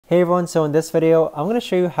Hey everyone, so in this video, I'm going to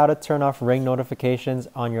show you how to turn off Ring notifications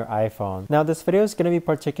on your iPhone. Now this video is going to be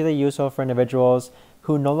particularly useful for individuals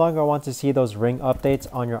who no longer want to see those Ring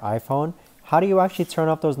updates on your iPhone. How do you actually turn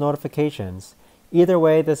off those notifications? Either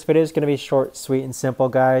way, this video is going to be short, sweet, and simple,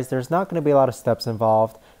 guys. There's not going to be a lot of steps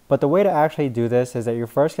involved. But the way to actually do this is that you're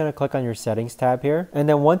first going to click on your settings tab here. And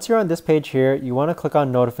then once you're on this page here, you want to click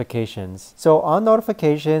on notifications. So on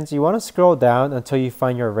notifications, you want to scroll down until you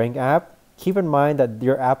find your Ring app. Keep in mind that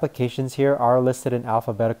your applications here are listed in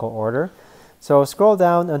alphabetical order. So scroll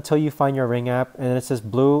down until you find your Ring app, and it's this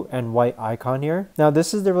blue and white icon here. Now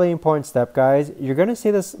this is the really important step, guys. You're going to see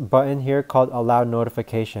this button here called Allow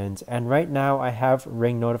Notifications. And right now I have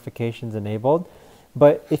Ring notifications enabled.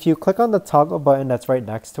 But if you click on the toggle button that's right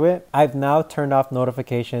next to it, I've now turned off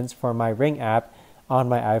notifications for my Ring app on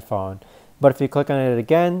my iPhone. But if you click on it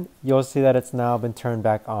again, you'll see that it's now been turned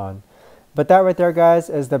back on. But that right there, guys,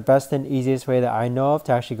 is the best and easiest way that I know of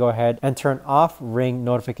to actually go ahead and turn off Ring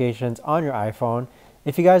notifications on your iPhone.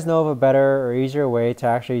 If you guys know of a better or easier way to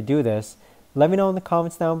actually do this, let me know in the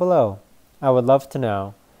comments down below. I would love to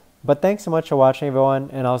know. But thanks so much for watching, everyone,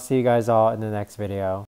 and I'll see you guys all in the next video.